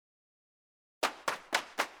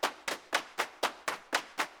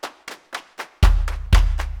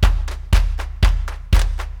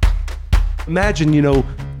Imagine,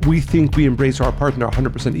 we think we embrace our partner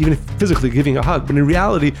 100%, even if physically giving a hug, but in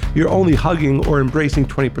reality, you're only hugging or embracing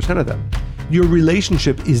 20% of them. Your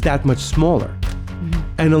relationship is that much smaller. Mm-hmm.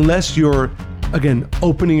 And unless you're, again,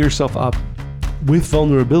 opening yourself up with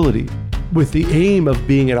vulnerability, with the aim of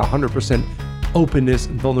being at 100% openness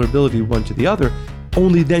and vulnerability one to the other,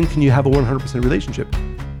 only then can you have a 100% relationship.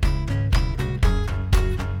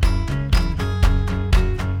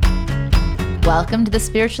 Welcome to the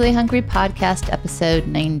Spiritually Hungry Podcast, episode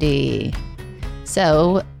 90.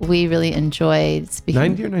 So we really enjoyed speaking.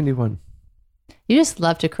 90 or 91? You just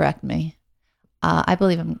love to correct me. I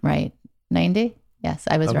believe I'm right. 90? Yes,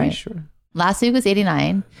 I was right. Are you sure? Last week was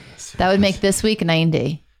 89. That would make this week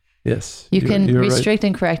 90. Yes. You can you're restrict right.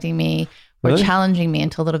 in correcting me or Really? challenging me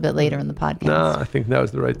until a little bit later in the podcast. No, I think that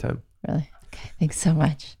was the right time. Really? Okay, thanks so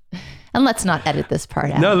much. And let's not edit this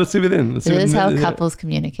part out. No, let's leave it in. This is how couples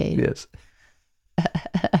communicate. Yes.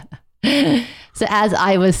 So as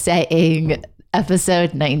I was saying,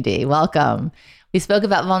 episode 90, welcome. We spoke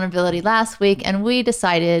about vulnerability last week and we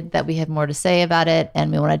decided that we had more to say about it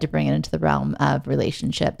and we wanted to bring it into the realm of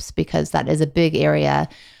relationships because that is a big area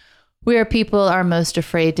where people are most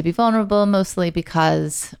afraid to be vulnerable, mostly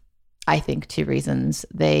because I think two reasons.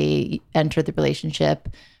 They enter the relationship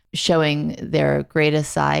showing their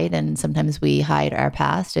greatest side, and sometimes we hide our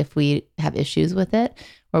past if we have issues with it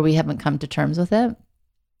or we haven't come to terms with it.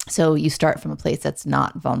 So you start from a place that's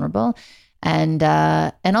not vulnerable. And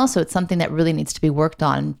also it's something that really needs to be worked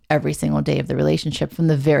on every single day of the relationship from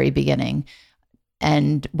the very beginning.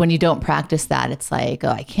 And when you don't practice that, it's like, oh,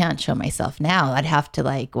 I can't show myself now. I'd have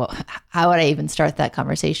to how would I even start that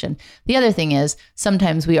conversation? The other thing is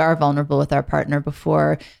sometimes we are vulnerable with our partner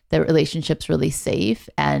before the relationship's really safe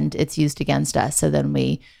and it's used against us. So then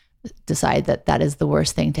we decide that that is the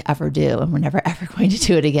worst thing to ever do and we're never ever going to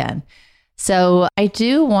do it again. So I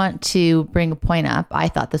do want to bring a point up. I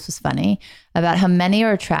thought this was funny about how many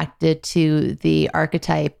are attracted to the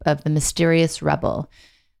archetype of the mysterious rebel,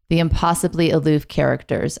 the impossibly aloof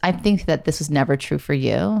characters. I think that this was never true for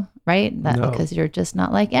you, right? No. Because you're just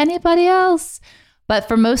not like anybody else. But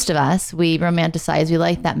for most of us, we romanticize, we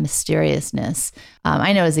like that mysteriousness.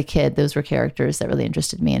 I know as a kid, those were characters that really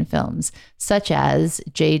interested me in films, such as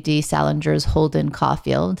J.D. Salinger's Holden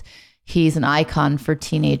Caulfield. He's an icon for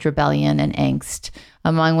teenage rebellion and angst,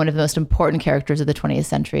 among one of the most important characters of the 20th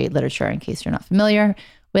century literature, in case you're not familiar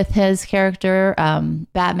with his character.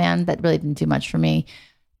 Batman, that really didn't do much for me.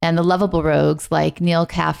 And the lovable rogues like Neil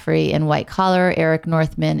Caffrey in White Collar, Eric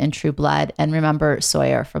Northman in True Blood, and remember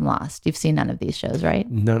Sawyer from Lost. You've seen none of these shows, right?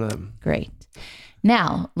 None of them. Great.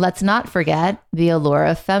 Now, let's not forget the allure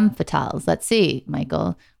of femme fatales. Let's see,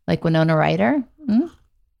 Michael, like Winona Ryder?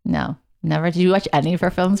 No, never. Did you watch any of her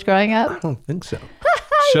films growing up? I don't think so.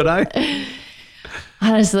 Should I?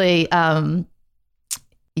 Honestly,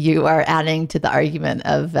 you are adding to the argument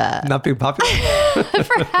of not being popular.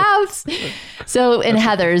 Perhaps. So in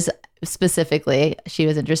Heathers specifically, she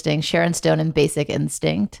was interesting. Sharon Stone in Basic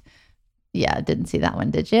Instinct. Yeah, didn't see that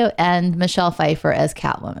one, did you? And Michelle Pfeiffer as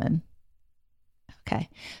Catwoman. Okay.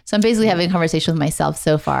 So I'm basically having a conversation with myself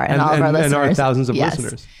so far and all of our listeners. And our thousands of Yes.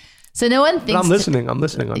 listeners. So no one thinks... But I'm listening. I'm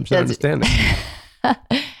just understanding.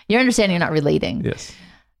 You're understanding, you're not relating. Yes.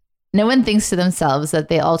 No one thinks to themselves that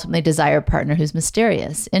they ultimately desire a partner who's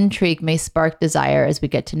mysterious. Intrigue may spark desire as we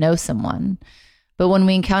get to know someone. But when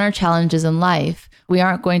we encounter challenges in life, we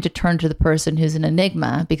aren't going to turn to the person who's an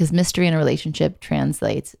enigma because mystery in a relationship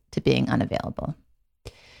translates to being unavailable.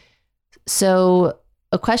 So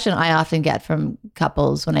a question I often get from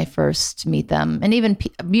couples when I first meet them, and even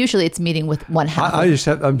usually it's meeting with one half.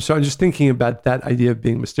 I'm just thinking about that idea of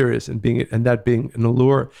being mysterious and that being an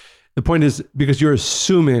allure. The point is, because you're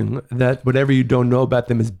assuming that whatever you don't know about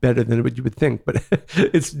them is better than what you would think, but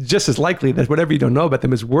it's just as likely that whatever you don't know about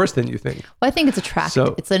them is worse than you think. Well, I think it's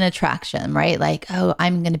it's an attraction, right? Like, oh,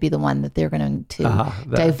 I'm going to be the one that they're going to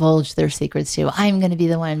divulge their secrets to. I'm going to be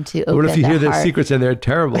the one to open their heart. What if you hear their secrets and they're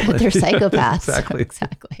terrible? They're psychopaths.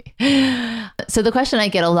 Exactly. So the question I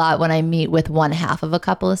get a lot when I meet with one half of a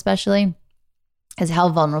couple, especially, is how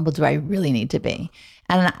vulnerable do I really need to be?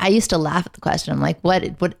 And I used to laugh at the question. I'm like, what?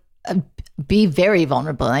 Be very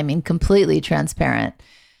vulnerable. I mean, completely transparent.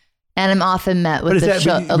 And I'm often met with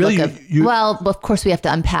well, of course we have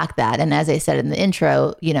to unpack that. And as I said in the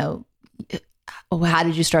intro, how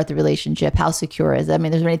did you start the relationship? How secure is it? I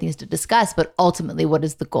mean, there's many things to discuss, but ultimately what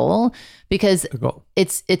is the goal? Because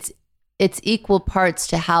it's equal parts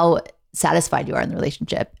to how satisfied you are in the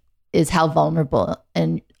relationship is how vulnerable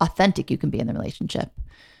and authentic you can be in the relationship.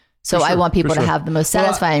 So I want people to have the most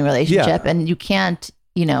satisfying relationship, and you can't,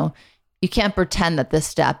 you can't pretend that this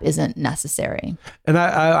step isn't necessary. And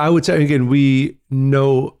I would say, again, we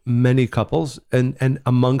know many couples, and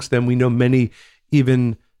amongst them, we know many,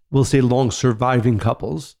 even we'll say long surviving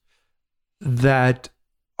couples that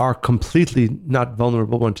are completely not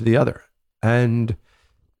vulnerable one to the other. And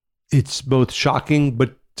it's both shocking,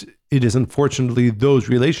 but it is unfortunately those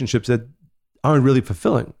relationships that aren't really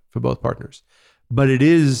fulfilling for both partners. But it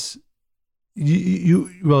is, you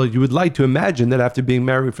would like to imagine that after being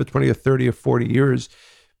married for 20 or 30 or 40 years,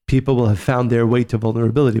 people will have found their way to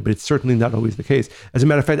vulnerability, but it's certainly not always the case. As a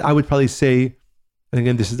matter of fact, I would probably say, and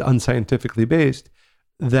again, this is unscientifically based,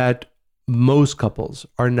 that most couples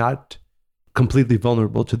are not completely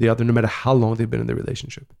vulnerable to the other, no matter how long they've been in the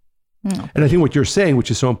relationship. No. And I think what you're saying,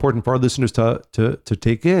 which is so important for our listeners to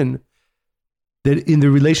take in, that in the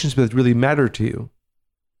relationships that really matter to you,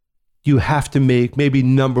 you have to make maybe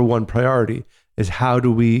number one priority is how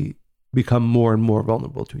do we become more and more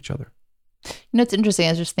vulnerable to each other. You know, it's interesting. I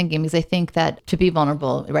was just thinking, because I think that to be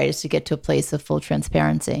vulnerable, right, is to get to a place of full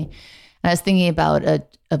transparency. And I was thinking about a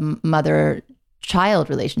mother-child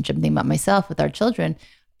relationship, thinking about myself with our children.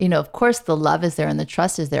 You know, of course, the love is there and the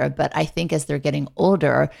trust is there, but I think as they're getting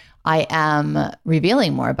older, I am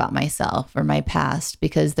revealing more about myself or my past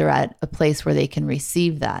because they're at a place where they can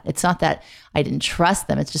receive that. It's not that I didn't trust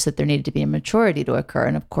them. It's just that there needed to be a maturity to occur.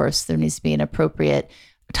 And of course, there needs to be an appropriate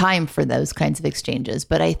time for those kinds of exchanges.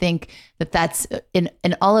 But I think that that's in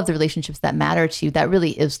all of the relationships that matter to you, that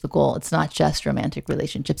really is the goal. It's not just romantic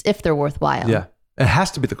relationships, if they're worthwhile. Yeah, it has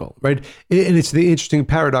to be the goal, right? And it's the interesting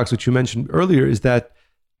paradox which you mentioned earlier is that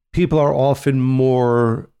people are often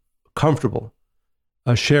more comfortable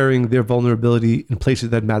sharing their vulnerability in places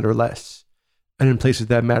that matter less. And in places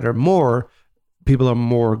that matter more, people are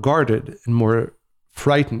more guarded and more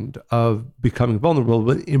frightened of becoming vulnerable.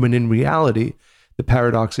 When in reality, the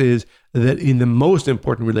paradox is that in the most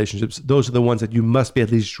important relationships, those are the ones that you must be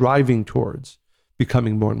at least driving towards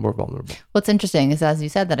becoming more and more vulnerable. What's interesting is, as you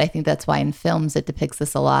said, that I think that's why in films it depicts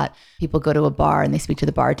this a lot. People go to a bar and they speak to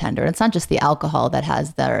the bartender. And it's not just the alcohol that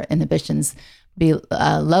has their inhibitions be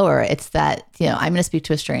lower. It's that, you know, I'm going to speak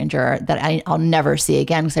to a stranger that I'll never see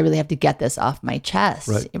again because I really have to get this off my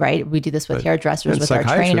chest, right? We do this with hairdressers, with our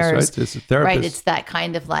trainers, right? It's that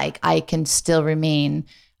kind of like, I can still remain,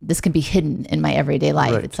 this can be hidden in my everyday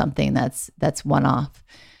life. Right. It's something that's one-off.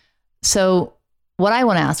 So what I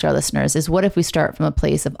want to ask our listeners is, what if we start from a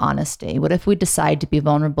place of honesty? What if we decide to be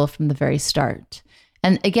vulnerable from the very start?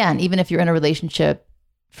 And again, even if you're in a relationship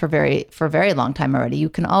for a very long time already, you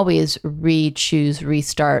can always choose,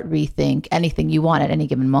 restart, rethink anything you want at any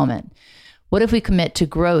given moment. What if we commit to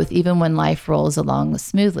growth even when life rolls along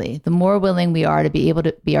smoothly? The more willing we are to be able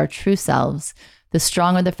to be our true selves, the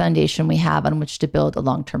stronger the foundation we have on which to build a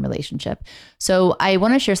long-term relationship. So I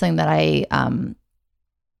want to share something that I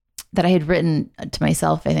had written to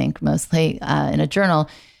myself, I think mostly in a journal.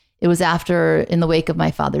 It was in the wake of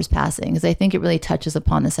my father's passing, because I think it really touches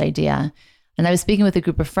upon this idea. And I was speaking with a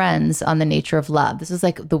group of friends on the nature of love. This is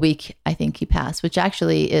like the week I think he passed, which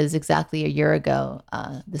actually is exactly a year ago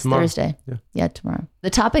tomorrow. Thursday. Yeah, tomorrow. The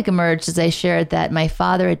topic emerged as I shared that my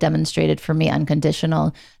father had demonstrated for me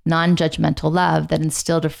unconditional, non-judgmental love that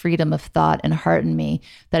instilled a freedom of thought and heart in me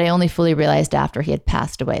that I only fully realized after he had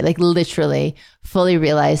passed away. Like literally fully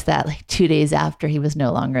realized that like 2 days after he was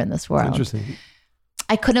no longer in this world. Interesting.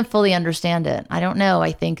 I couldn't fully understand it. I don't know.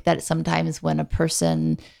 I think that sometimes when a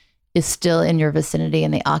person is still in your vicinity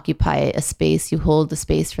and they occupy a space, you hold the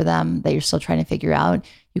space for them that you're still trying to figure out,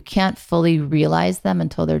 you can't fully realize them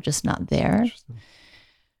until they're just not there.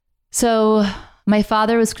 So my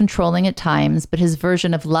father was controlling at times, but his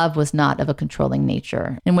version of love was not of a controlling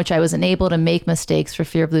nature, in which I was unable to make mistakes for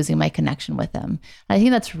fear of losing my connection with him. And I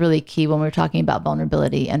think that's really key when we're talking about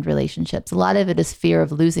vulnerability and relationships. A lot of it is fear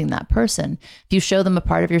of losing that person. If you show them a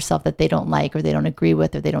part of yourself that they don't like or they don't agree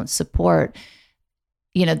with or they don't support,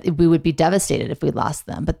 you know, we would be devastated if we lost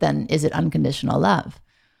them. But then is it unconditional love?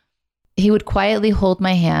 He would quietly hold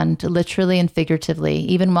my hand, literally and figuratively,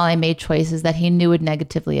 even while I made choices that he knew would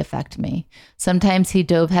negatively affect me. Sometimes he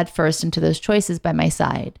dove headfirst into those choices by my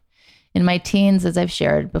side. In my teens, as I've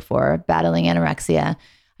shared before, battling anorexia,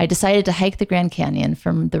 I decided to hike the Grand Canyon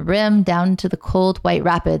from the rim down to the cold white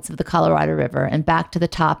rapids of the Colorado River and back to the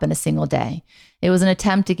top in a single day. It was an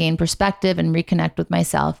attempt to gain perspective and reconnect with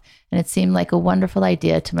myself, and it seemed like a wonderful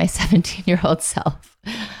idea to my 17-year-old self.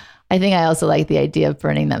 I think I also like the idea of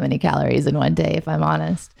burning that many calories in one day, if I'm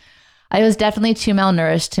honest. I was definitely too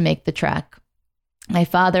malnourished to make the trek. My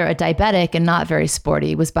father, a diabetic and not very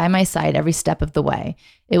sporty, was by my side every step of the way.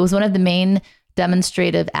 It was one of the main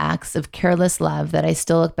demonstrative acts of careless love that I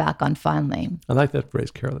still look back on fondly. I like that phrase,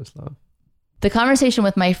 careless love. The conversation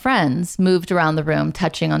with my friends moved around the room,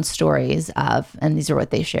 touching on stories of, and these are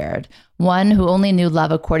what they shared, one who only knew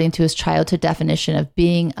love according to his childhood definition of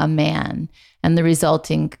being a man and the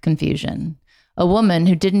resulting confusion. A woman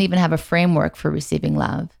who didn't even have a framework for receiving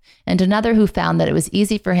love, and another who found that it was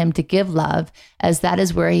easy for him to give love as that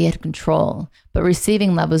is where he had control, but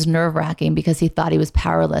receiving love was nerve-wracking because he thought he was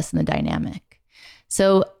powerless in the dynamic.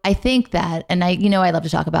 So I think that, and I love to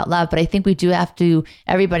talk about love, but I think we do have to,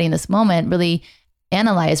 everybody in this moment, really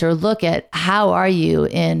analyze or look at how are you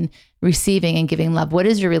in receiving and giving love? What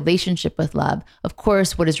is your relationship with love? Of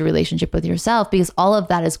course, what is your relationship with yourself? Because all of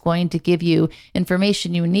that is going to give you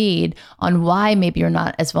information you need on why maybe you're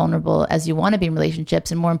not as vulnerable as you want to be in relationships,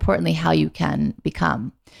 and more importantly, how you can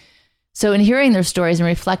become. So in hearing their stories and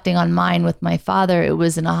reflecting on mine with my father, it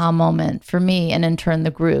was an aha moment for me and in turn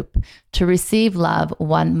the group. To receive love,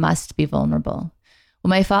 one must be vulnerable. What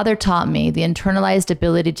my father taught me, the internalized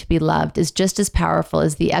ability to be loved is just as powerful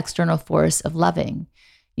as the external force of loving.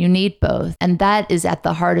 You need both, and that is at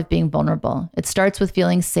the heart of being vulnerable. It starts with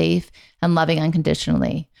feeling safe and loving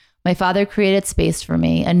unconditionally. My father created space for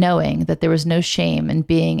me and knowing that there was no shame in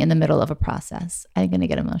being in the middle of a process. I'm going to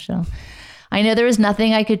get emotional. I know there was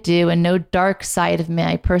nothing I could do and no dark side of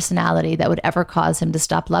my personality that would ever cause him to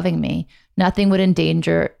stop loving me. Nothing would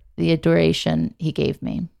endanger the adoration he gave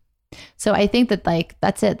me. So I think that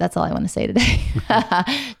that's it. That's all I want to say today.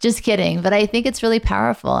 Just kidding. But I think it's really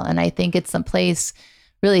powerful. And I think it's some place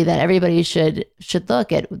really that everybody should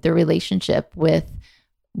look at their relationship with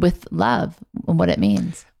love and what it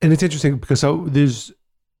means. And it's interesting because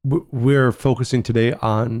we're focusing today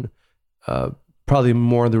on probably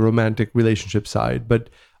more the romantic relationship side, but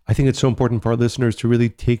I think it's so important for our listeners to really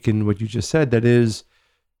take in what you just said. That is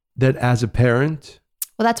that as a parent.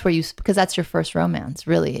 Well, that's where because that's your first romance,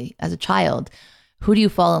 really, as a child. Who do you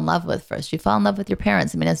fall in love with first? You fall in love with your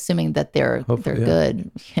parents. I mean, assuming that they're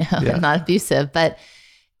good, and not abusive, but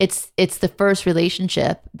it's the first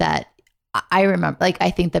relationship that I remember. Like, I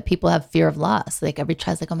think that people have fear of loss. Like every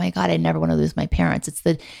child's like, oh my God, I never want to lose my parents.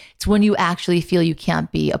 It's when you actually feel you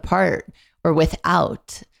can't be apart or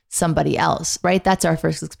without somebody else, right? That's our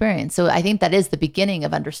first experience. So I think that is the beginning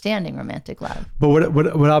of understanding romantic love. But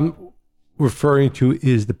what I'm referring to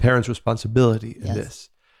is the parent's responsibility in this.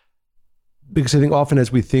 Because I think often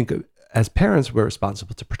as we think as parents, we're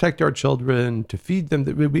responsible to protect our children, to feed them.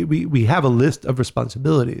 We have a list of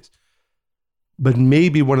responsibilities. But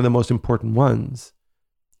maybe one of the most important ones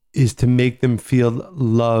is to make them feel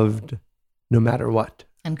loved no matter what.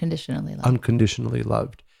 Unconditionally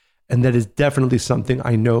loved. And that is definitely something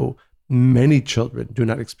I know many children do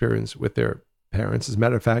not experience with their parents. As a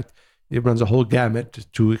matter of fact, it runs a whole gamut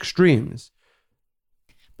to extremes.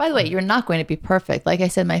 By the way, you're not going to be perfect. Like I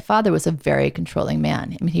said, my father was a very controlling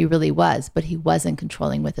man. I mean, he really was, but he wasn't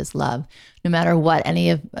controlling with his love. No matter what any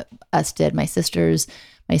of us did, my sisters,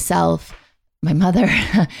 myself, my mother,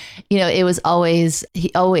 it was always,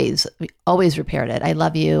 he always repaired it. I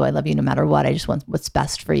love you no matter what. I just want what's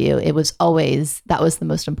best for you. It was always, that was the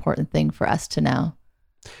most important thing for us to know.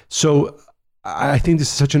 So I think this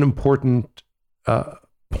is such an important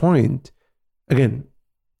point, again,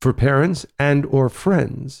 for parents and or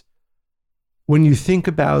friends. When you think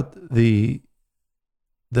about the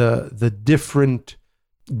different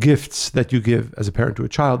gifts that you give as a parent to a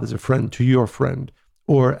child, as a friend to your friend,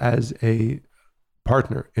 or as a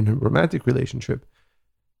partner in a romantic relationship,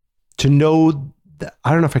 to know that,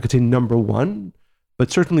 I don't know if I could say number one,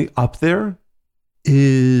 but certainly up there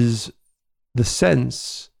is the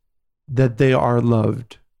sense that they are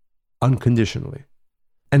loved unconditionally.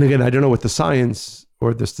 And again, I don't know what the science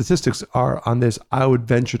or the statistics are on this. I would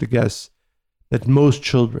venture to guess that most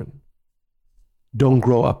children don't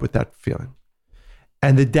grow up with that feeling.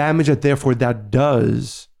 And the damage that therefore that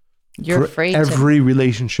does You're afraid every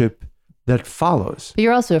relationship that follows. But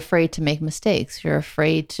you're also afraid to make mistakes. You're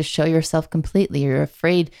afraid to show yourself completely. You're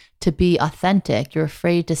afraid to be authentic. You're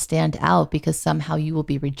afraid to stand out because somehow you will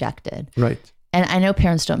be rejected. Right. And I know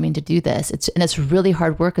parents don't mean to do this. It's really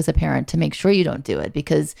hard work as a parent to make sure you don't do it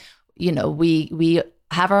because, we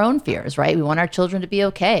have our own fears, right? We want our children to be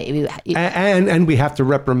okay. And we have to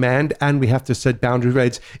reprimand and we have to set boundaries,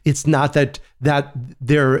 right? It's not that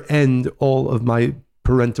there end all of my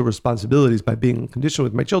parental responsibilities by being unconditional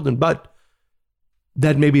with my children, but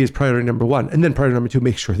that maybe is priority number one. And then priority number two,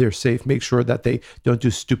 make sure they're safe, make sure that they don't do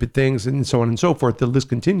stupid things and so on and so forth. The list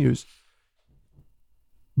continues.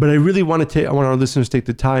 But I really want our listeners to take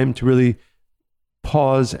the time to really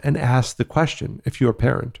pause and ask the question, if you're a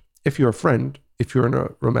parent, if you're a friend, if you're in a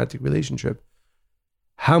romantic relationship,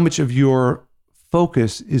 how much of your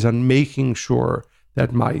focus is on making sure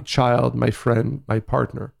that my child, my friend, my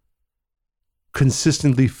partner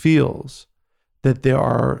consistently feels that they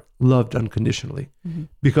are loved unconditionally. Mm-hmm.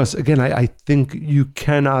 Because again, I think you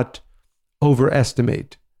cannot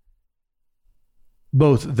overestimate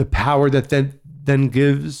both the power that then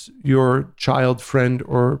gives your child, friend,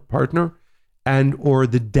 or partner, and or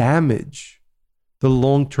the damage, the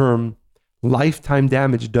long-term lifetime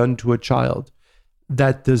damage done to a child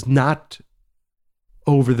that does not,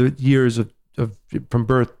 over the years of from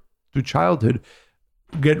birth through childhood,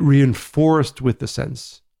 get reinforced with the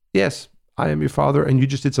sense, yes, I am your father, and you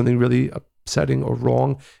just did something really upsetting or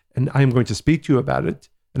wrong, and I am going to speak to you about it,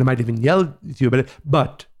 and I might even yell at you about it,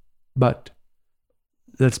 but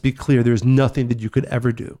let's be clear, there's nothing that you could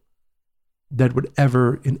ever do that would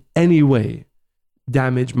ever in any way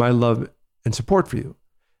damage my love and support for you.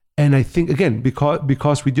 And I think, again,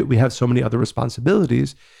 because we have so many other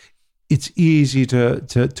responsibilities, it's easy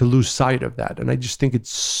to lose sight of that. And I just think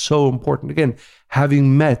it's so important. Again,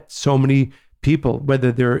 having met so many people,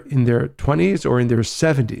 whether they're in their 20s or in their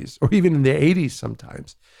 70s or even in their 80s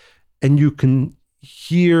sometimes, and you can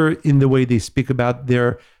hear in the way they speak about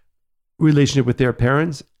their relationship with their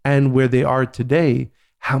parents and where they are today,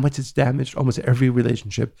 how much it's damaged almost every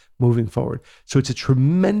relationship moving forward. So it's a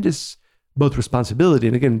tremendous both responsibility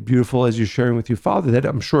and, again, beautiful as you're sharing with your father, that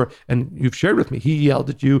I'm sure, and you've shared with me, he yelled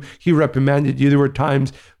at you, he reprimanded you. There were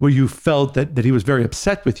times where you felt that he was very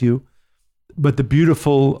upset with you, but the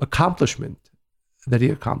beautiful accomplishment that he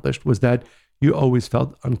accomplished was that you always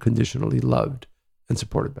felt unconditionally loved and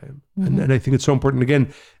supported by him. Mm-hmm. And I think it's so important,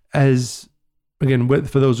 again,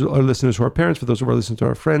 for those of our listeners who are parents, for those of our listeners who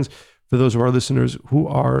are friends, for those of our listeners who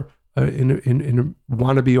are in a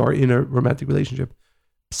wannabe or in a romantic relationship,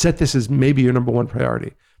 set this as maybe your number one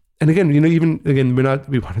priority. And again,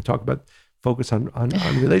 we want to talk about focus on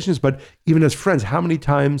relations, but even as friends, how many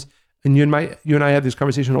times, and you and I have this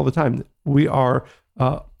conversation all the time, we are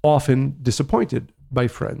often disappointed by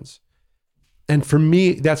friends. And for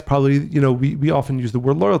me, that's probably, we often use the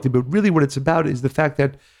word loyalty, but really what it's about is the fact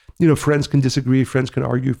that, friends can disagree, friends can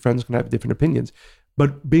argue, friends can have different opinions.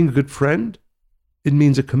 But being a good friend, it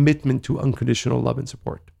means a commitment to unconditional love and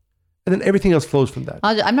support. And then everything else flows from that.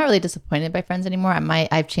 I'm not really disappointed by friends anymore.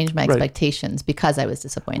 I've changed my expectations because I was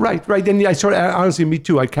disappointed. Right. And I honestly, me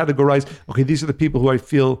too. I categorize, okay, these are the people who I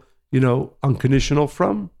feel, unconditional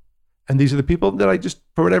from. And these are the people that I just,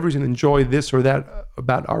 for whatever reason, enjoy this or that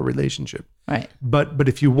about our relationship. Right. But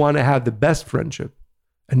if you want to have the best friendship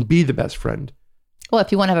and be the best friend. Well,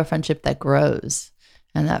 if you want to have a friendship that grows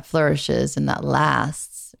and that flourishes and that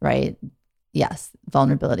lasts, right? Yes,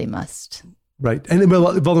 vulnerability must. Right. And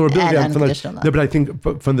vulnerability, but I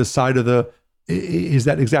think from the side of is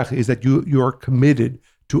that you are committed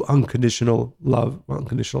to unconditional love,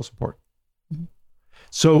 unconditional support. Mm-hmm.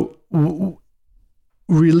 So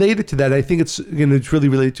related to that, I think it's really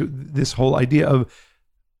related to this whole idea of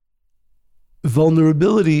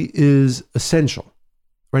vulnerability is essential,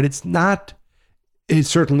 right? It's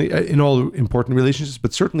certainly in all important relationships,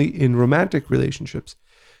 but certainly in romantic relationships.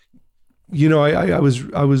 I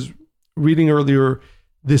was reading earlier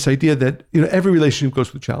this idea that every relationship goes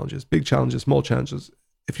through challenges, big challenges, small challenges.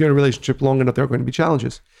 If you're in a relationship long enough, there are going to be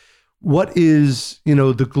challenges. What is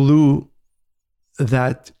the glue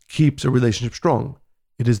that keeps a relationship strong?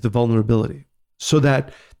 It is the vulnerability. So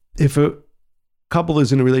that if a couple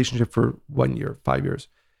is in a relationship for 1 year, 5 years,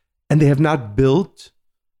 and they have not built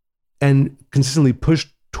and consistently pushed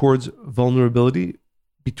towards vulnerability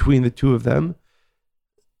between the two of them,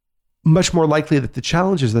 much more likely that the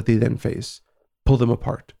challenges that they then face pull them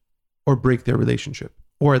apart or break their relationship,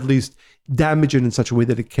 or at least damage it in such a way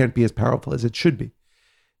that it can't be as powerful as it should be.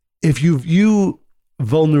 If you view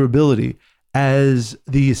vulnerability as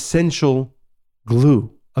the essential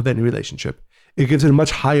glue of any relationship, it gives it a much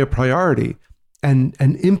higher priority and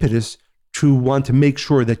impetus to want to make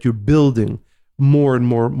sure that you're building more and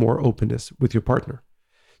more openness with your partner.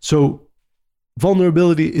 So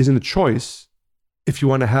vulnerability isn't a choice if you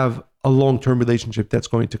want to have a long-term relationship that's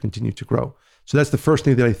going to continue to grow. So that's the first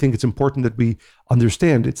thing that I think it's important that we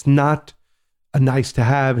understand. It's not a nice to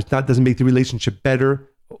have. Doesn't make the relationship better.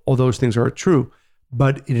 All those things are true,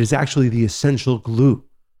 but it is actually the essential glue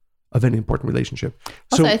of any important relationship.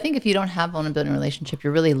 Also, I think if you don't have vulnerability in a relationship,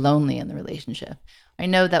 you're really lonely in the relationship. I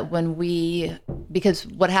know that because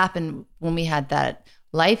what happened when we had that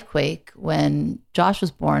life quake, when Josh was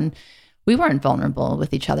born, we weren't vulnerable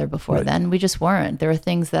with each other before then. We just weren't. There were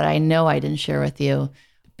things that I know I didn't share with you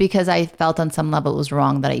because I felt on some level it was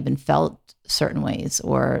wrong that I even felt certain ways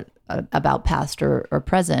or about past or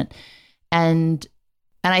present. And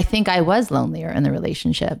I think I was lonelier in the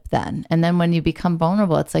relationship then. And then when you become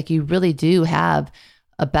vulnerable, it's like you really do have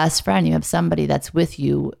a best friend. You have somebody that's with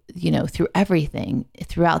you, through everything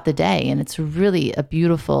throughout the day. And it's really a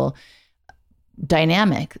beautiful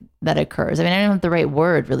dynamic that occurs. I mean, I don't have the right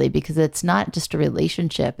word really, because it's not just a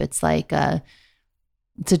relationship. It's like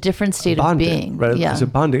it's a different state of being. Right? Yeah. It's a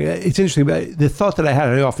bonding. It's interesting. The thought that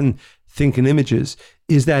I often think in images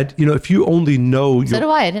is that, if you only know So do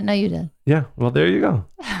I. I didn't know you did. Yeah. Well, there you go.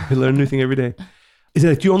 You learn a new thing every day. Is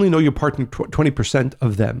that if you only know your partner 20%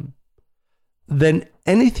 of them, then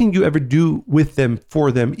anything you ever do with them,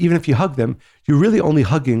 for them, even if you hug them, you're really only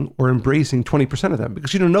hugging or embracing 20% of them,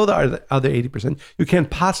 because you don't know the other 80%. You can't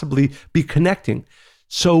possibly be connecting.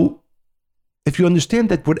 So if you understand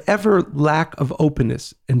that whatever lack of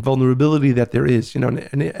openness and vulnerability that there is,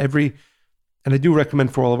 and I do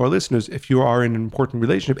recommend for all of our listeners, if you are in an important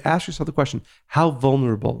relationship, ask yourself the question, how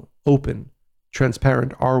vulnerable, open,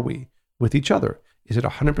 transparent are we with each other? Is it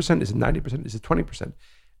 100%? Is it 90%? Is it 20%?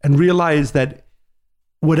 And realize that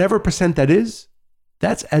whatever percent that is,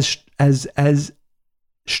 that's as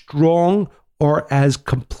strong or as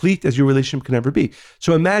complete as your relationship can ever be.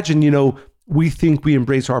 So imagine, we think we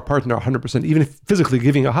embrace our partner 100%, even if physically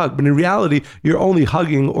giving a hug, but in reality, you're only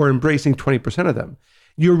hugging or embracing 20% of them.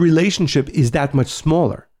 Your relationship is that much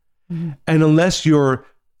smaller. Mm-hmm. And unless you're,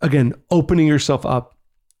 again, opening yourself up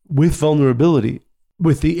with vulnerability,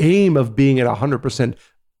 with the aim of being at 100%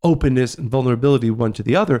 openness and vulnerability one to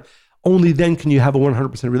the other, only then can you have a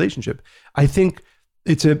 100% relationship. I think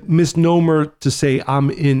it's a misnomer to say I'm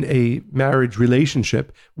in a marriage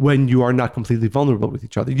relationship when you are not completely vulnerable with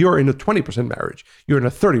each other. You're in a 20% marriage. You're in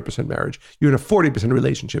a 30% marriage. You're in a 40%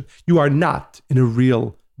 relationship. You are not in a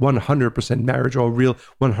real 100% marriage or a real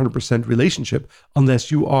 100% relationship unless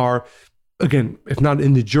you are, again, if not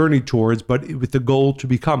in the journey towards, but with the goal to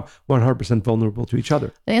become 100% vulnerable to each other.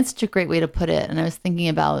 I think that's such a great way to put it. And I was thinking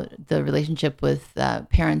about the relationship with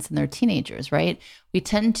parents and their teenagers, right? We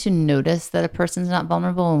tend to notice that a person's not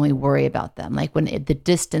vulnerable when we worry about them. Like when the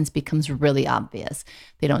distance becomes really obvious.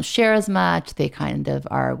 They don't share as much. They kind of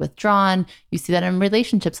are withdrawn. You see that in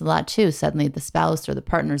relationships a lot too. Suddenly the spouse or the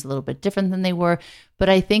partner is a little bit different than they were. But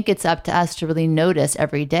I think it's up to us to really notice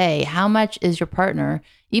every day, how much is your partner,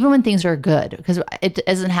 even when things are good, because it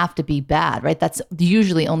doesn't have to be bad, right? That's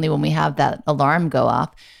usually only when we have that alarm go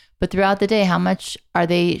off. But throughout the day, how much are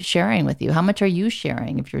they sharing with you? How much are you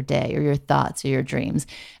sharing of your day or your thoughts or your dreams?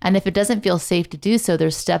 And if it doesn't feel safe to do so,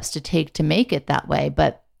 there's steps to take to make it that way.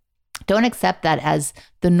 But don't accept that as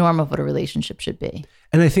the norm of what a relationship should be.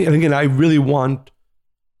 And I think, and again, I really want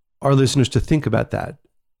our listeners to think about that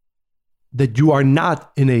you are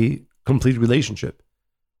not in a complete relationship.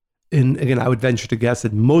 And again, I would venture to guess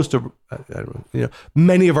that most of,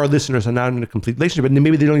 many of our listeners are not in a complete relationship, and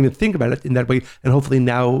maybe they don't even think about it in that way. And hopefully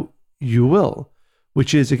now you will,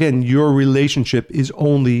 which is, again, your relationship is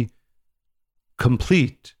only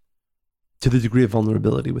complete to the degree of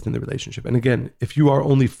vulnerability within the relationship. And again, if you are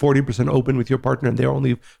only 40% open with your partner and they're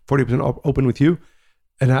only 40% open with you,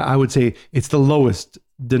 and I would say it's the lowest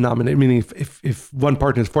denominator, meaning if one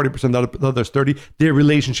partner is 40%, the other is 30%, their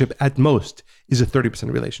relationship at most is a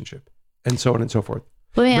 30% relationship, and so on and so forth.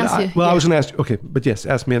 Let me ask you. I was going to ask you, okay, but yes,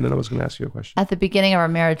 ask me, and then I was going to ask you a question. At the beginning of our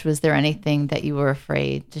marriage, was there anything that you were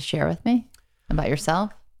afraid to share with me about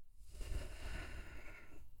yourself?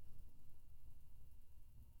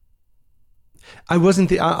 I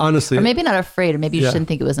wasn't, honestly. Or maybe not afraid, or maybe you shouldn't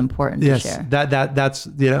think it was important to share. That's,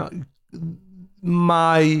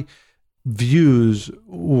 my views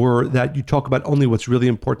were that you talk about only what's really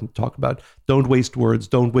important to talk about. Don't waste words,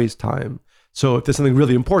 don't waste time. So if there's something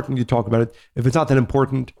really important, you talk about it. If it's not that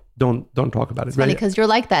important, don't talk about it. It's funny because you're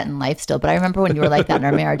like that in life still, but I remember when you were like that in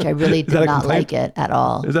our marriage, I really did not like it at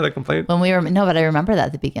all. Is that a complaint? No, but I remember that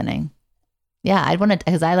at the begining. Yeah, I'd want to,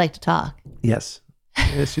 because I like to talk. Yes,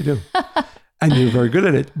 you do. And you're very good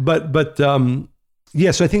at it. But so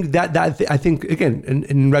I think I think again,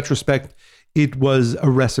 in retrospect, it was a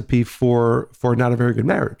recipe for not a very good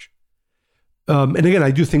marriage. And again,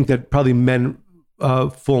 I do think that probably men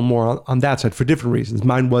fall more on that side for different reasons.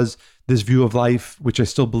 Mine was this view of life, which I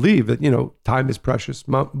still believe that, time is precious,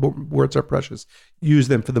 words are precious, use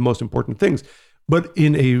them for the most important things. But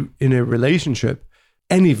in a relationship,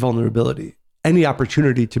 any vulnerability, any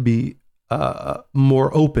opportunity to be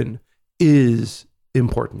more open is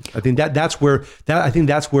important. I think that's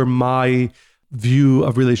where my view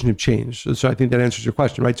of relationship changed. So I think that answers your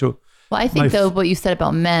question, right? So, well, I think though what you said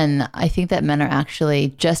about men, I think that men are actually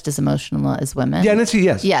just as emotional as women. Yeah, Nancy,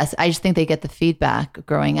 yes. Yes, I just think they get the feedback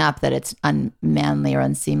growing up that it's unmanly or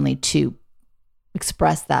unseemly to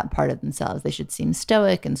express that part of themselves. They should seem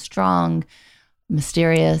stoic and strong,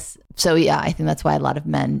 mysterious. So yeah, I think that's why a lot of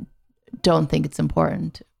men don't think it's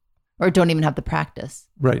important, or don't even have the practice.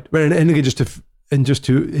 Right. And again, just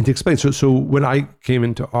to explain. So when I came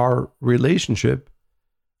into our relationship,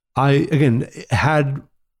 had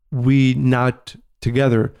we not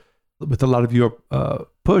together with a lot of your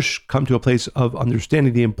push come to a place of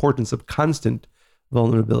understanding the importance of constant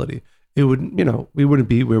vulnerability, it wouldn't, we wouldn't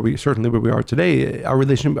be where we are today. Our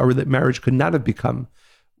marriage could not have become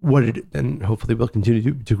what it, and hopefully will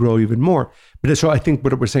continue to grow even more. But so I think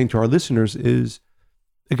what we're saying to our listeners is,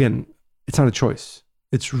 again, it's not a choice.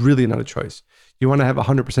 It's really not a choice. You want to have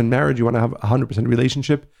 100% marriage, you want to have 100%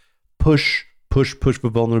 relationship, push for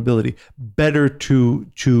vulnerability. Better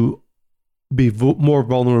to be more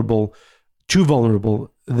vulnerable, too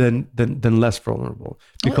vulnerable than less vulnerable.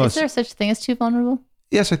 Because is there such thing as too vulnerable?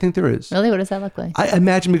 Yes, I think there is. Really? What does that look like? I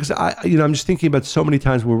imagine, because I'm just thinking about so many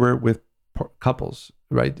times where we're with couples,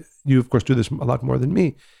 right? You of course do this a lot more than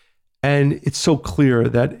me, and it's so clear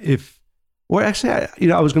that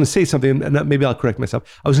I was going to say something, and maybe I'll correct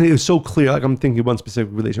myself. I was saying it was so clear, like I'm thinking of one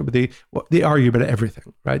specific relationship, but they argue about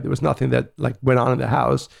everything, right? There was nothing that like went on in the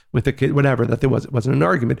house with the kid, whatever, that it wasn't an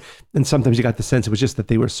argument. And sometimes you got the sense it was just that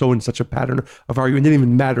they were so in such a pattern of arguing, it didn't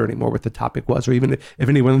even matter anymore what the topic was, or even if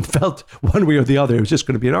anyone felt one way or the other, it was just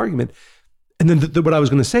going to be an argument. And then what I was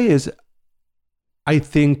going to say is, I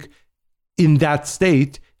think in that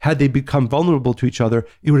state, had they become vulnerable to each other,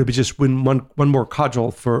 it would have been just one more cudgel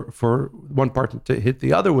for one partner to hit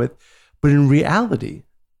the other with. But in reality,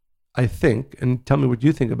 I think, and tell me what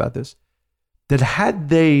you think about this, that had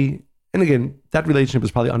they, and again, that relationship is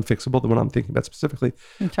probably unfixable, the one I'm thinking about specifically.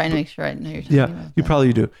 I'm trying to make sure I know you're talking about. Yeah, you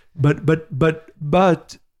probably do.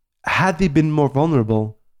 But had they been more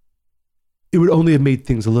vulnerable, it would only have made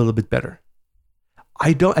things a little bit better.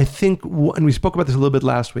 I think, and we spoke about this a little bit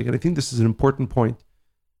last week, and I think this is an important point.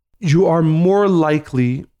 You are more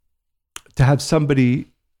likely to have somebody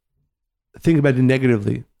think about it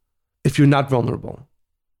negatively if you're not vulnerable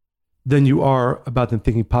than you are about them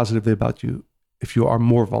thinking positively about you if you are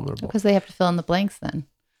more vulnerable. Because they have to fill in the blanks then.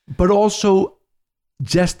 But also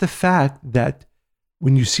just the fact that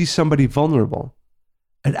when you see somebody vulnerable,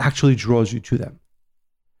 it actually draws you to them.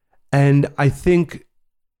 And I think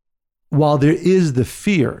while there is the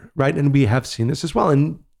fear, right, and we have seen this as well,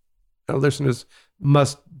 and our listeners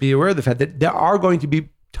must be aware of the fact that there are going to be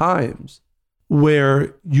times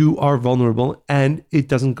where you are vulnerable and it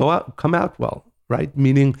doesn't come out well, right?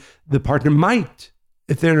 Meaning the partner might,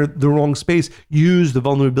 if they're in the wrong space, use the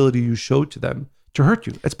vulnerability you show to them to hurt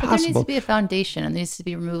you. It's possible. But there needs to be a foundation, and there needs to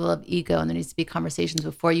be removal of ego, and there needs to be conversations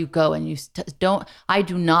before you go. And I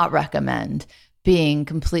do not recommend being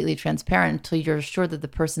completely transparent until you're sure that the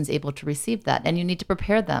person's able to receive that. And you need to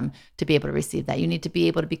prepare them to be able to receive that. You need to be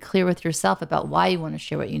able to be clear with yourself about why you want to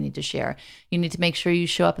share what you need to share. You need to make sure you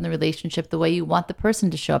show up in the relationship the way you want the person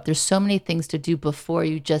to show up. There's so many things to do before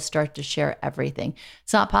you just start to share everything.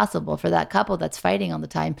 It's not possible for that couple that's fighting all the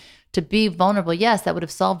time to be vulnerable. Yes, that would have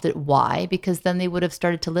solved it. Why? Because then they would have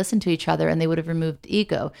started to listen to each other and they would have removed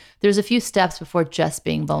ego. There's a few steps before just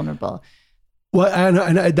being vulnerable. Well,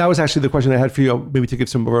 and that was actually the question I had for you, maybe to give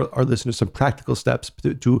some of our listeners some practical steps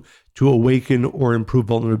to awaken or improve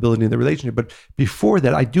vulnerability in the relationship. But before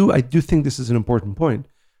that, I do think this is an important point.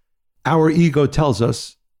 Our ego tells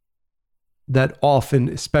us that often,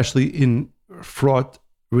 especially in fraught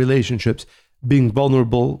relationships, being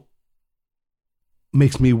vulnerable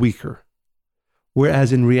makes me weaker.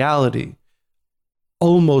 Whereas in reality,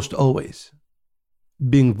 almost always,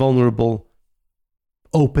 being vulnerable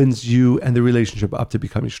opens you and the relationship up to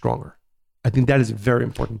becoming stronger. I think that is a very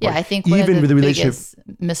important point. Yeah, I think one of the biggest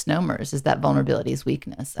misnomers is that vulnerability is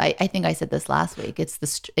weakness. I think I said this last week. It's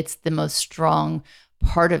the most strong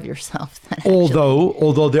part of yourself.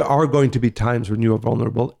 Although there are going to be times when you are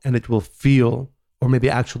vulnerable and it will feel or maybe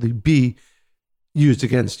actually be used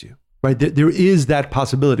against you. Right, there is that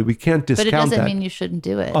possibility. We can't discount that. But it doesn't mean you shouldn't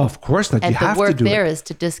do it. Oh, of course not. You have to do it. The work there is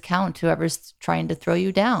to discount whoever's trying to throw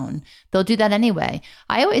you down. They'll do that anyway.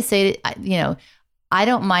 I always say, I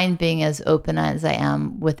don't mind being as open as I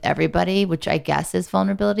am with everybody, which I guess is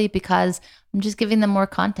vulnerability, because I'm just giving them more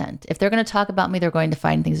content. If they're going to talk about me, they're going to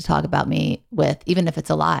find things to talk about me with, even if it's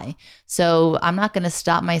a lie. So I'm not going to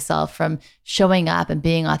stop myself from showing up and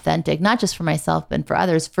being authentic, not just for myself, but for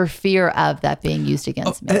others, for fear of that being used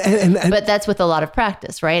against me. But that's with a lot of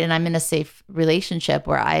practice, right? And I'm in a safe relationship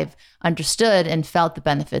where I've understood and felt the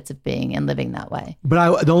benefits of being and living that way.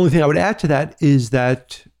 But the only thing I would add to that is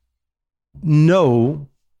that no,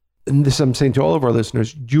 and this I'm saying to all of our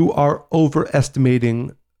listeners, you are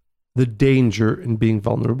overestimating the danger in being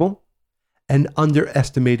vulnerable and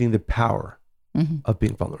underestimating the power of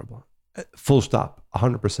being vulnerable. Full stop,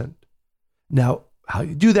 100%. Now, how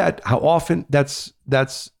you do that, how often, that's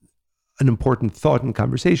an important thought and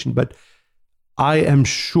conversation. But I am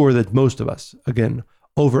sure that most of us, again,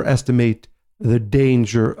 overestimate the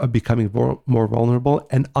danger of becoming more vulnerable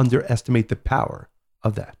and underestimate the power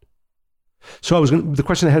of that. So the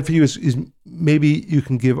question I had for you is maybe you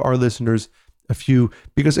can give our listeners a few,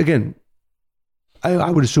 because again,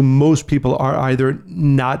 I would assume most people are either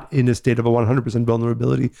not in a state of a 100%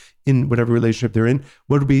 vulnerability in whatever relationship they're in.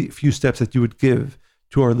 What would be a few steps that you would give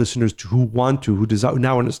to our listeners who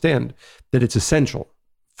now understand that it's essential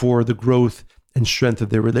for the growth and strength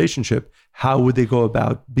of their relationship? How would they go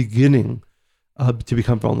about beginning to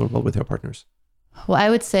become vulnerable with their partners? Well,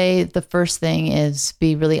 I would say the first thing is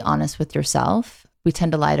be really honest with yourself. We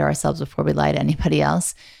tend to lie to ourselves before we lie to anybody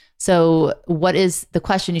else. So what is the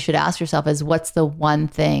question you should ask yourself is, what's the one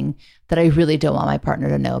thing that I really don't want my partner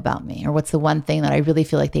to know about me? Or what's the one thing that I really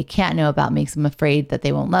feel like they can't know about me because I'm afraid that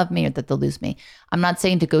they won't love me or that they'll lose me? I'm not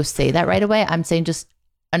saying to go say that right away. I'm saying just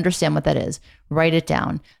understand what that is. Write it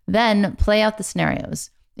down. Then play out the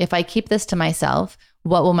scenarios. If I keep this to myself,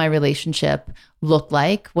 what will my relationship look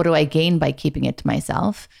like? What do I gain by keeping it to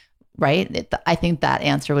myself? Right? I think that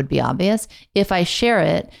answer would be obvious. If I share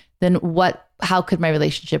it, then how could my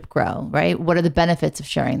relationship grow, right? What are the benefits of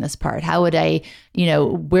sharing this part? How would I,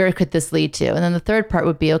 where could this lead to? And then the third part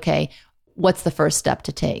would be, okay, what's the first step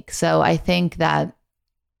to take? So I think that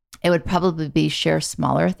it would probably be share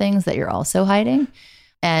smaller things that you're also hiding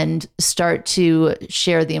and start to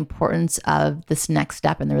share the importance of this next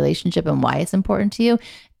step in the relationship and why it's important to you,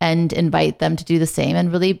 and invite them to do the same,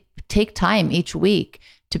 and really take time each week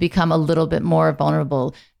to become a little bit more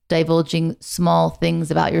vulnerable, divulging small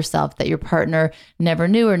things about yourself that your partner never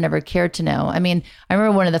knew or never cared to know. I mean, I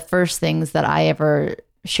remember one of the first things that I ever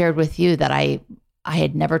shared with you that I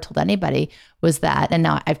had never told anybody was that, and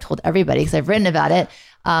now I've told everybody because I've written about it,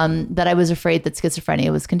 that I was afraid that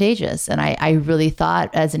schizophrenia was contagious. And I really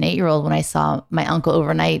thought, as an 8-year-old, when I saw my uncle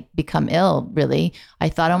overnight become ill, really, I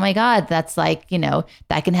thought, oh my God, that's like,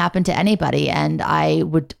 that can happen to anybody. And I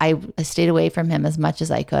stayed away from him as much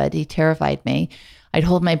as I could. He terrified me. I'd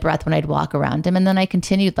hold my breath when I'd walk around him. And then I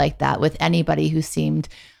continued like that with anybody who seemed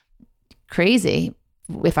crazy.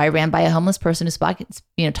 If I ran by a homeless person who's talking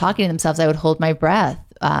to themselves, I would hold my breath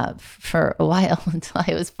for a while until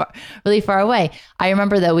I was really far away. I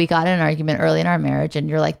remember that we got in an argument early in our marriage, and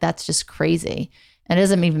you're like, that's just crazy. And it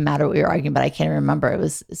doesn't even matter what we were arguing about. I can't remember. It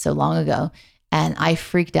was so long ago. And I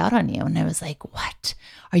freaked out on you. And I was like, what?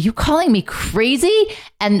 Are you calling me crazy?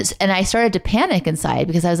 And I started to panic inside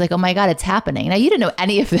because I was like, oh my God, it's happening. Now, you didn't know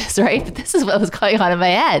any of this, right? But this is what was going on in my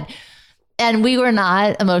head. And we were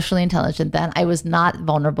not emotionally intelligent then. I was not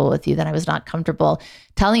vulnerable with you then. I was not comfortable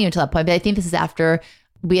telling you until that point. But I think this is after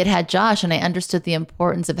we had Josh, and I understood the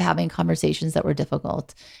importance of having conversations that were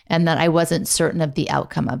difficult, and that I wasn't certain of the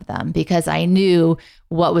outcome of them because I knew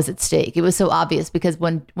what was at stake. It was so obvious because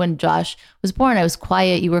when Josh was born, I was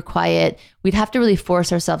quiet, you were quiet. We'd have to really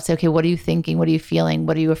force ourselves to say, okay, what are you thinking? What are you feeling?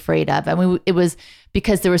 What are you afraid of? I mean, it was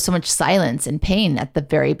because there was so much silence and pain at the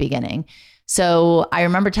very beginning. So I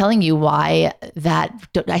remember telling you why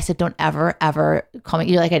I said, don't ever call me.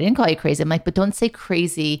 You're like, I didn't call you crazy. I'm like, but don't say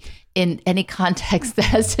crazy in any context that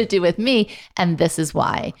has to do with me. And this is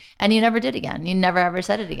why. And you never did again. You never ever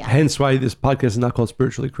said it again. Hence why this podcast is not called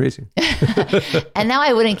Spiritually Crazy. And now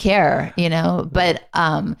I wouldn't care, but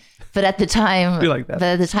at the time, like that. But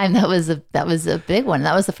at the time that was a big one.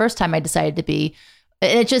 That was the first time I decided to be.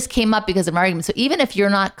 And it just came up because of an argument. So even if you're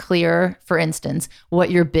not clear, for instance, what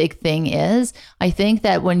your big thing is, I think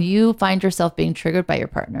that when you find yourself being triggered by your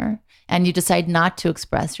partner and you decide not to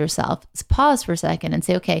express yourself, pause for a second and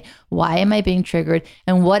say, okay, why am I being triggered?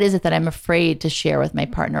 And what is it that I'm afraid to share with my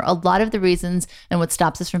partner? A lot of the reasons and what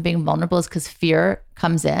stops us from being vulnerable is because fear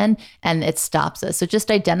comes in and it stops us. So just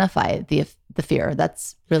identify the fear.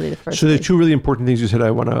 That's really the first thing. So the thing. two really important things you said I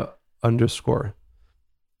want to underscore.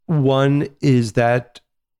 One is that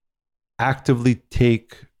actively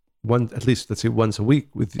take at least let's say once a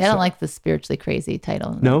week with. I don't like the Spiritually Crazy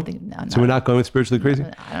title. No? So we're not going with Spiritually Crazy?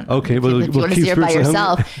 I don't know. Okay, if you want to see it by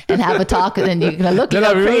yourself and have a talk, and then you're going to look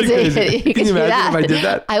at crazy. Really crazy. You can you imagine if I did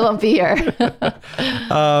that? I won't be here.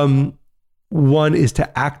 One is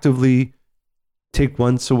to actively take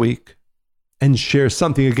once a week and share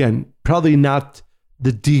something. Again, probably not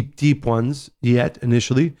the deep ones yet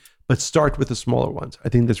initially, but start with the smaller ones. I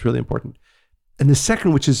think that's really important. And the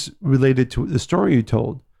second, which is related to the story you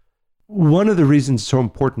told, one of the reasons it's so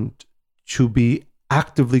important to be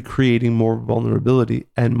actively creating more vulnerability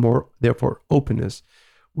and more, therefore, openness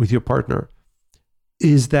with your partner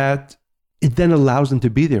is that it then allows them to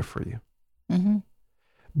be there for you. Mm-hmm.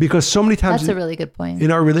 Because so many times That's a really good point. in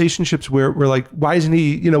our relationships where we're like, why doesn't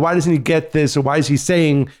he get this? Or why is he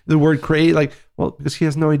saying the word create? Like, well, because he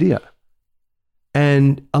has no idea.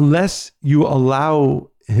 And unless you allow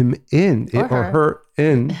him in or her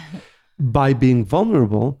in by being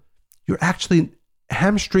vulnerable, you're actually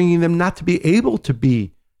hamstringing them not to be able to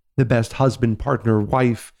be the best husband, partner,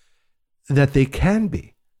 wife that they can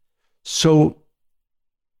be. So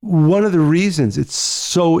one of the reasons it's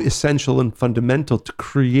so essential and fundamental to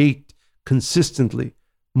create consistently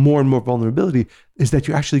more and more vulnerability is that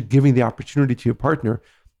you're actually giving the opportunity to your partner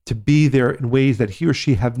to be there in ways that he or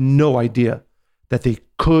she have no idea that they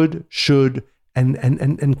could, should, and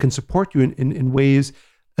can support you in ways,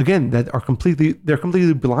 again, that they're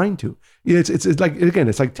completely blind to. It's like, again,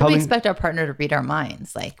 it's like telling. We expect our partner to read our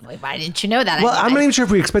minds. Like, why didn't you know that? Well, I'm not even sure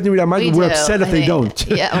if we expect them to read our minds. We're upset if they don't.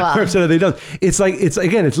 Yeah, well. We're upset if they don't.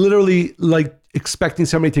 It's literally like expecting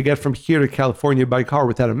somebody to get from here to California by car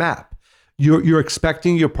without a map. You're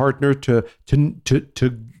expecting your partner to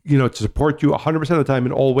support you 100% of the time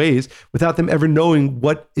in all ways without them ever knowing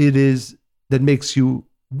what it is that makes you.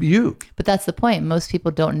 But that's the point. Most people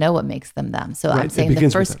don't know what makes them them. So right. I'm saying the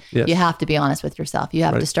first, you have to be honest with yourself. You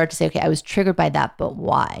have to start to say, okay, I was triggered by that, but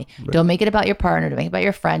why? Right. Don't make it about your partner. Don't make it about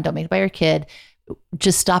your friend. Don't make it about your kid.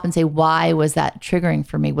 Just stop and say, why was that triggering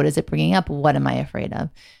for me? What is it bringing up? What am I afraid of?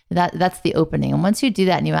 That's the opening. And once you do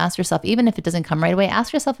that and you ask yourself, even if it doesn't come right away,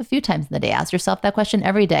 ask yourself a few times in the day. Ask yourself that question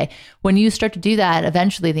every day. When you start to do that,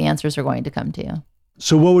 eventually the answers are going to come to you.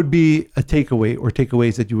 So what would be a takeaway or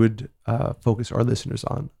takeaways that you would focus our listeners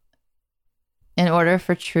on? In order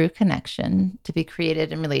for true connection to be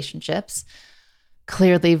created in relationships,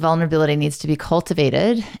 clearly vulnerability needs to be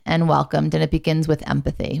cultivated and welcomed. And it begins with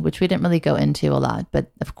empathy, which we didn't really go into a lot. But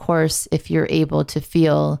of course, if you're able to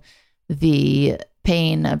feel the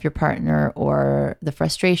pain of your partner or the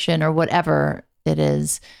frustration or whatever it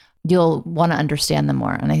is, you'll want to understand them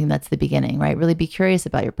more. And I think that's the beginning, right? Really be curious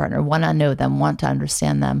about your partner, want to know them, want to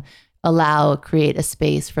understand them, create a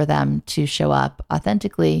space for them to show up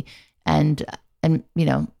authentically and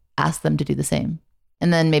ask them to do the same.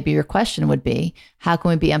 And then maybe your question would be, how can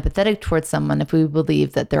we be empathetic towards someone if we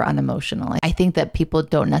believe that they're unemotional? I think that people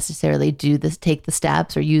don't necessarily take the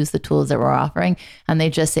steps or use the tools that we're offering, and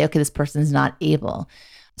they just say, okay, this person's not able.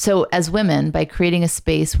 So as women, by creating a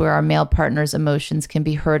space where our male partner's emotions can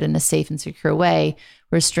be heard in a safe and secure way,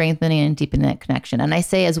 we're strengthening and deepening that connection. And I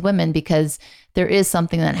say as women because there is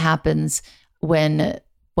something that happens when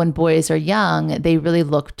boys are young, they really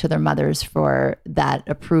look to their mothers for that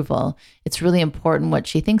approval. It's really important what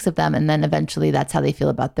she thinks of them. And then eventually that's how they feel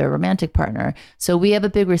about their romantic partner. So we have a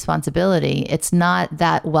big responsibility. It's not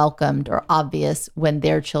that welcomed or obvious when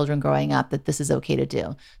they're children growing up that this is okay to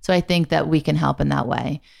do. So I think that we can help in that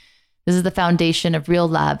way. This is the foundation of real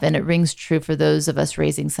love, and it rings true for those of us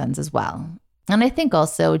raising sons as well. And I think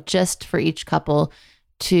also just for each couple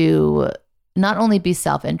to not only be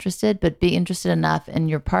self-interested, but be interested enough in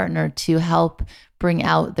your partner to help bring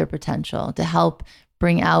out their potential, to help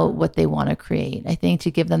bring out what they want to create. I think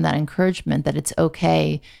to give them that encouragement that it's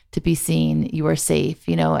okay to be seen, you are safe,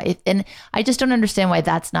 and I just don't understand why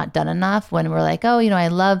that's not done enough when we're like, oh, I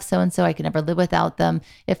love so-and-so, I can never live without them.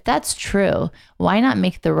 If that's true, why not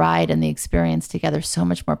make the ride and the experience together so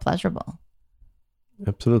much more pleasurable?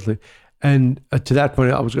 Absolutely. And to that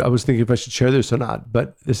point, I was thinking if I should share this or not,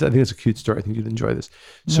 but I think it's a cute story. I think you'd enjoy this.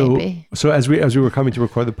 So as we were coming to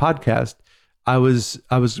record the podcast, I was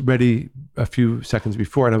ready a few seconds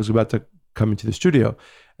before, and I was about to come into the studio,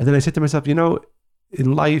 and then I said to myself,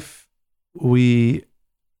 in life,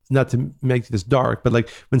 not to make this dark, but like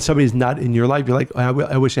when somebody's not in your life, you're like,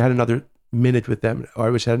 I wish I had another minute with them, or I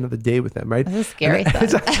wish I had another day with them, right? That's a scary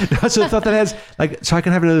thought. So I thought that has so I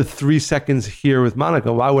can have another 3 seconds here with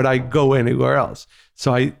Monica. Why would I go anywhere else?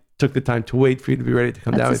 So I took the time to wait for you to be ready to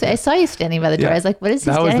come down. I saw you standing by the door. I was like, what is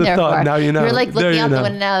he standing there for? Now you know. You're like looking out the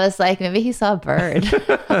window. I was like, maybe he saw a bird.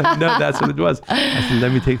 No, that's what it was. I said,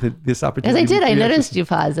 let me take this opportunity. Yes, I did. I noticed you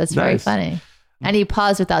paused. That's very funny. And he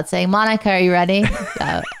paused without saying, Monica, are you ready?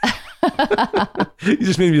 So. You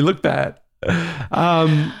just made me look bad.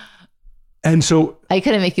 And so I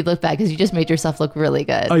couldn't make you look bad because you just made yourself look really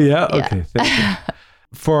good. Oh yeah? Okay. Thank you.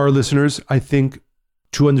 For our listeners, I think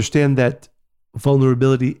to understand that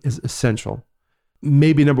vulnerability is essential,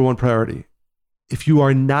 maybe number one priority. If you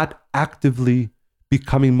are not actively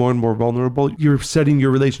becoming more and more vulnerable, you're setting your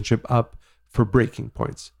relationship up for breaking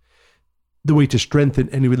points. The way to strengthen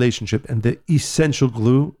any relationship and the essential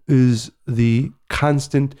glue is the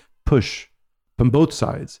constant push from both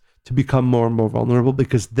sides to become more and more vulnerable,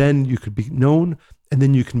 because then you could be known and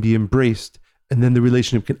then you can be embraced And then the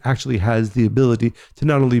relationship can actually has the ability to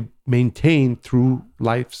not only maintain through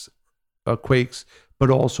life's quakes, but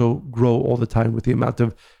also grow all the time with the amount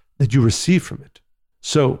of that you receive from it.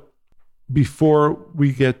 So before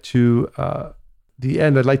we get to the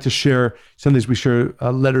end, I'd like to share some of these. We share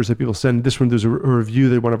letters that people send. This one, there's a review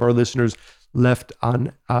that one of our listeners left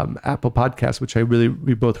on Apple Podcasts, which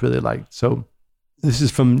we both really liked. So this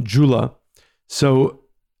is from Jula. So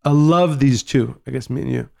I love these two, I guess me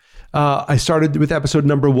and you. I started with episode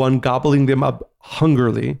number 1, gobbling them up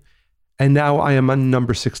hungrily. And now I am on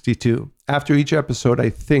number 62. After each episode, I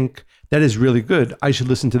think that is really good. I should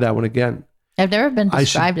listen to that one again. I've never been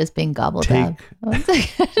described as being gobbled up.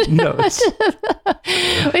 No.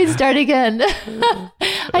 Wait, start again.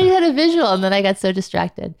 I had a visual and then I got so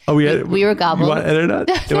distracted. Oh, yeah. We were gobbled. You want to edit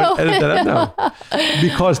that? You want to edit that out? No.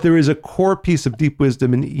 Because there is a core piece of deep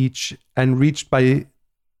wisdom in each and reached by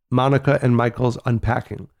Monica and Michael's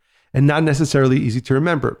unpacking, and not necessarily easy to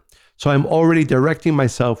remember. So I'm already directing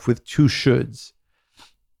myself with 2 shoulds.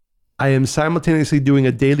 I am simultaneously doing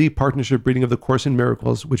a daily partnership reading of the Course in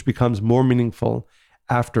Miracles, which becomes more meaningful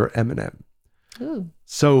after Eminem. Ooh.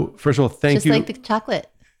 So first of all, thank you. Just like the chocolate.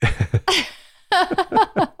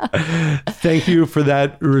 Thank you for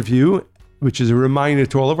that review, which is a reminder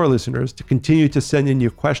to all of our listeners to continue to send in your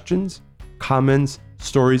questions, comments,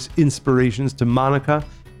 stories, inspirations to Monica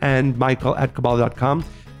and Michael at Kabbalah.com.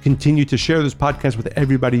 Continue to share this podcast with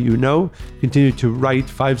everybody you know. Continue to write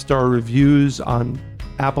 5-star reviews on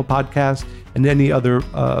Apple Podcasts and any other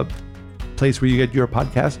place where you get your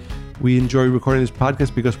podcast. We enjoy recording this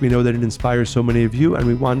podcast because we know that it inspires so many of you, and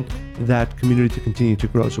we want that community to continue to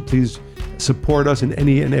grow. So please support us in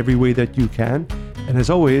any and every way that you can. And as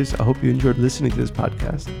always, I hope you enjoyed listening to this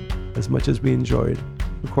podcast as much as we enjoyed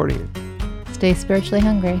recording it. Stay spiritually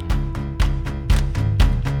hungry.